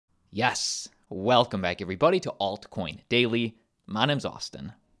Yes, welcome back everybody to Altcoin Daily. My name's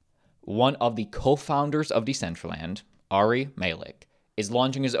Austin. One of the co-founders of Decentraland, Ari Malik, is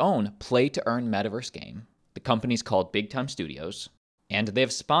launching his own play-to-earn metaverse game. The company's called Big Time Studios, and they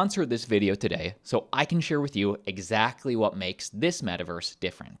have sponsored this video today so I can share with you exactly what makes this metaverse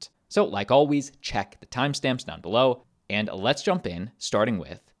different. So like always, check the timestamps down below, and let's jump in, starting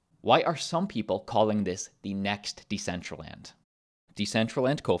with, why are some people calling this the next Decentraland?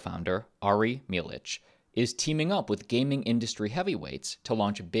 Decentraland co-founder Ari Malik is teaming up with gaming industry heavyweights to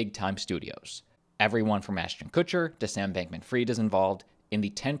launch Big Time Studios. Everyone from Ashton Kutcher to Sam Bankman-Fried is involved in the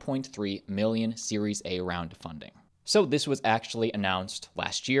 $10.3 million Series A round of funding. So this was actually announced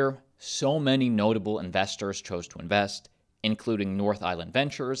last year. So many notable investors chose to invest, including North Island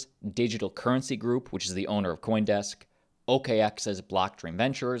Ventures, Digital Currency Group, which is the owner of CoinDesk, OKX's Blockstream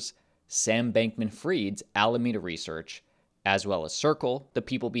Ventures, Sam Bankman-Fried's Alameda Research, as well as Circle, the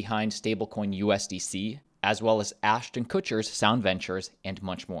people behind stablecoin USDC, as well as Ashton Kutcher's Sound Ventures, and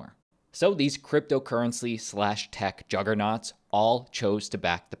much more. So these cryptocurrency/tech juggernauts all chose to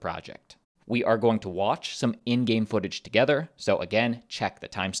back the project. We are going to watch some in-game footage together, so again, check the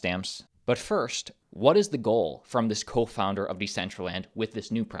timestamps. But first, what is the goal from this co-founder of Decentraland with this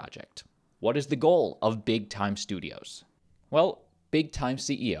new project? What is the goal of Big Time Studios? Well, Big Time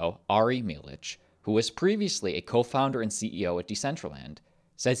CEO Ari Malik, who was previously a co-founder and CEO at Decentraland,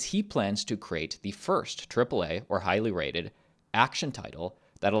 says he plans to create the first AAA or highly rated action title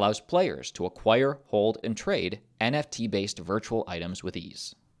that allows players to acquire, hold, and trade NFT-based virtual items with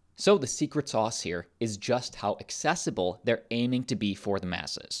ease. So the secret sauce here is just how accessible they're aiming to be for the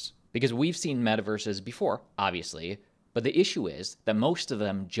masses. Because we've seen metaverses before, obviously, but the issue is that most of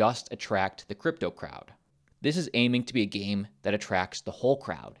them just attract the crypto crowd. This is aiming to be a game that attracts the whole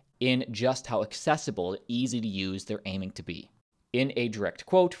crowd in just how accessible and easy to use they're aiming to be. In a direct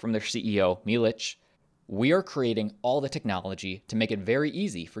quote from their CEO, Malik, "We are creating all the technology to make it very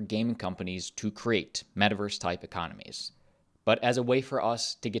easy for gaming companies to create metaverse-type economies. But as a way for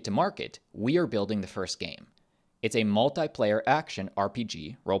us to get to market, we are building the first game. It's a multiplayer action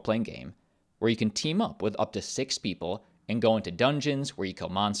RPG, role-playing game, where you can team up with up to 6 people and go into dungeons where you kill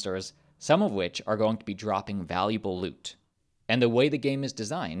monsters, some of which are going to be dropping valuable loot. And the way the game is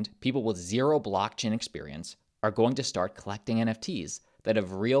designed, people with zero blockchain experience are going to start collecting NFTs that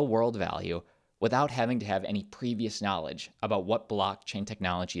have real-world value without having to have any previous knowledge about what blockchain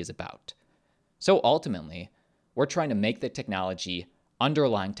technology is about. So ultimately, we're trying to make the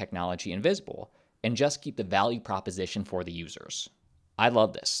underlying technology invisible and just keep the value proposition for the users." I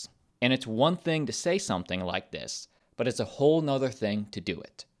love this. And it's one thing to say something like this, but it's a whole nother thing to do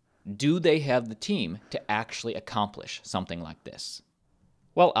it. Do they have the team to actually accomplish something like this?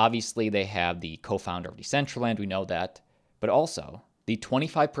 Well, obviously they have the co-founder of Decentraland, we know that, but also the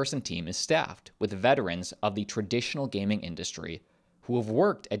 25-person team is staffed with veterans of the traditional gaming industry who have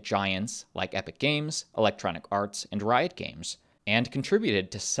worked at giants like Epic Games, Electronic Arts, and Riot Games, and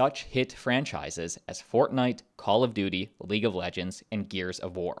contributed to such hit franchises as Fortnite, Call of Duty, League of Legends, and Gears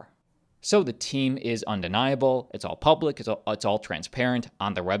of War. So the team is undeniable, it's all public, it's all transparent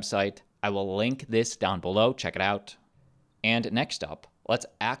on their website. I will link this down below, check it out. And next up, let's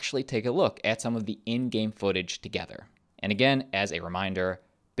actually take a look at some of the in-game footage together. And again, as a reminder,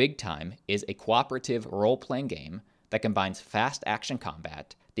 Big Time is a cooperative role-playing game that combines fast action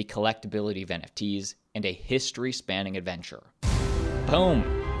combat, the collectability of NFTs, and a history-spanning adventure. Boom!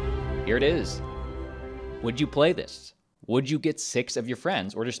 Here it is. Would you play this? Would you get 6 of your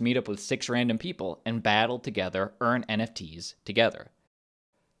friends or just meet up with 6 random people and battle together, earn NFTs together?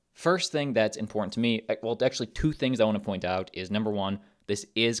 First thing that's important to me, well, actually 2 things I want to point out is number 1, this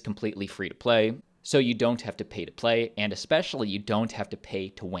is completely free to play, so you don't have to pay to play, and especially you don't have to pay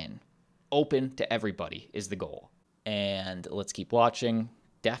to win. Open to everybody is the goal. And let's keep watching.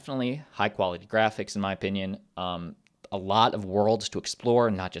 Definitely high quality graphics in my opinion. A lot of worlds to explore,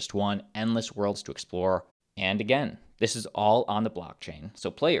 not just one, endless worlds to explore. And again, this is all on the blockchain, so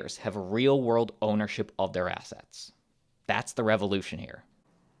players have real-world ownership of their assets. That's the revolution here.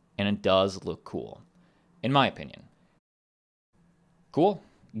 And it does look cool, in my opinion. Cool.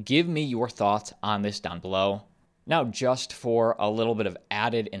 Give me your thoughts on this down below. Now, just for a little bit of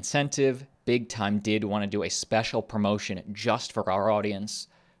added incentive, Big Time did want to do a special promotion just for our audience.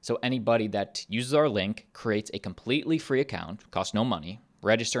 So anybody that uses our link, creates a completely free account, costs no money,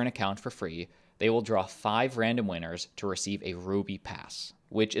 register an account for free, they will draw 5 random winners to receive a Ruby Pass,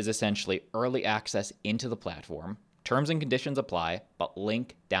 which is essentially early access into the platform. Terms and conditions apply, but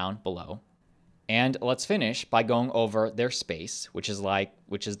link down below. And let's finish by going over their space, which is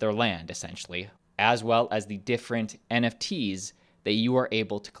their land essentially, as well as the different NFTs that you are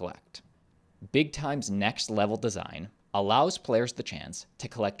able to collect. Big Time's next level design allows players the chance to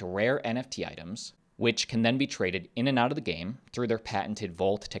collect rare NFT items, which can then be traded in and out of the game through their patented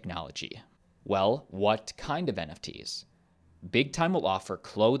Vault technology. Well, what kind of NFTs? Big Time will offer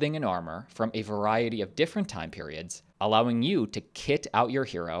clothing and armor from a variety of different time periods, allowing you to kit out your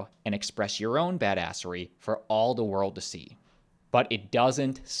hero and express your own badassery for all the world to see. But it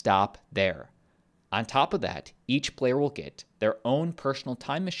doesn't stop there. On top of that, each player will get their own personal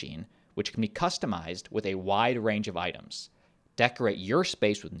time machine, which can be customized with a wide range of items. Decorate your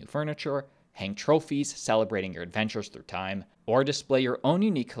space with new furniture, hang trophies celebrating your adventures through time, or display your own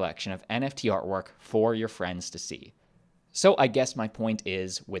unique collection of NFT artwork for your friends to see. So I guess my point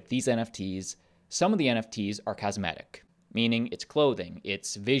is, with these NFTs, some of the NFTs are cosmetic, meaning it's clothing,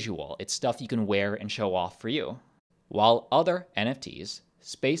 it's visual, it's stuff you can wear and show off for you. While other NFTs,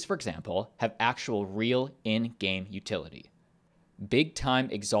 space for example, have actual real in-game utility. Big Time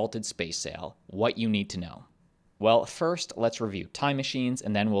Exalted Space Sale, what you need to know. Well, first let's review time machines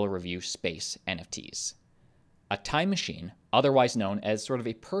and then we'll review space NFTs. A time machine, otherwise known as sort of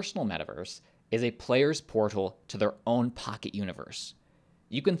a personal metaverse, is a player's portal to their own pocket universe.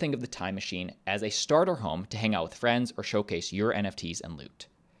 You can think of the time machine as a starter home to hang out with friends or showcase your NFTs and loot.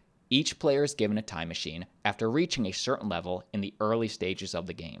 Each player is given a time machine after reaching a certain level in the early stages of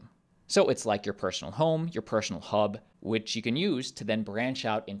the game. So it's like your personal home, your personal hub, which you can use to then branch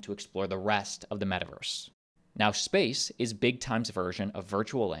out and to explore the rest of the metaverse. Now, space is Big Time's version of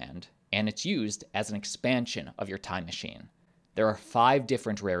virtual land, and it's used as an expansion of your time machine. There are 5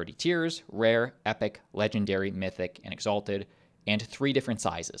 different rarity tiers: rare, epic, legendary, mythic, and exalted, and 3 different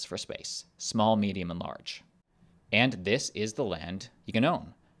sizes for space: small, medium, and large. And this is the land you can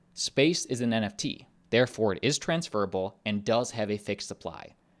own. Space is an NFT, therefore it is transferable and does have a fixed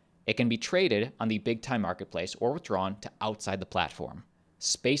supply. It can be traded on the Big Time marketplace or withdrawn to outside the platform.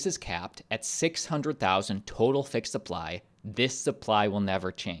 Space is capped at 600,000 total fixed supply. This supply will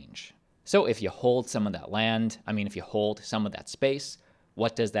never change. So if you hold some of that land, if you hold some of that space,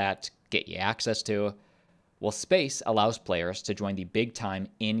 what does that get you access to? Well, space allows players to join the Big Time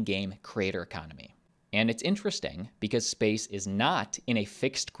in-game creator economy. And it's interesting because space is not in a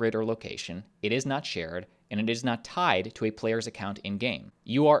fixed grid or location, it is not shared, and it is not tied to a player's account in-game.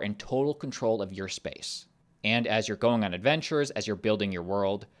 You are in total control of your space. And as you're going on adventures, as you're building your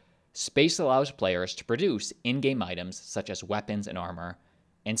world, space allows players to produce in-game items such as weapons and armor,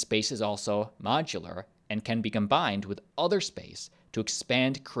 and space is also modular and can be combined with other space to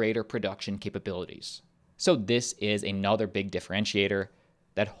expand creator production capabilities. So this is another big differentiator,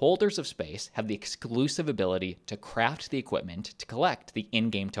 that holders of space have the exclusive ability to craft the equipment to collect the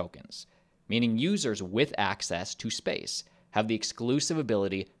in-game tokens, meaning users with access to space have the exclusive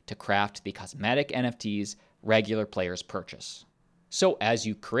ability to craft the cosmetic NFTs regular players purchase. So as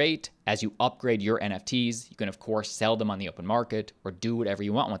you create, as you upgrade your NFTs, you can of course sell them on the open market or do whatever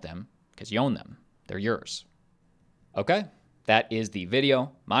you want with them because you own them. They're yours. Okay, that is the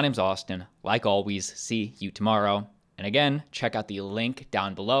video. My name's Austin. Like always, see you tomorrow. And again, check out the link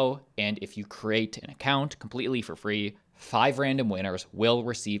down below. And if you create an account completely for free, 5 random winners will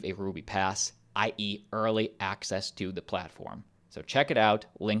receive a Ruby Pass, i.e. early access to the platform. So check it out,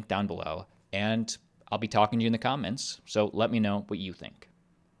 link down below. And I'll be talking to you in the comments, so let me know what you think.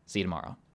 See you tomorrow.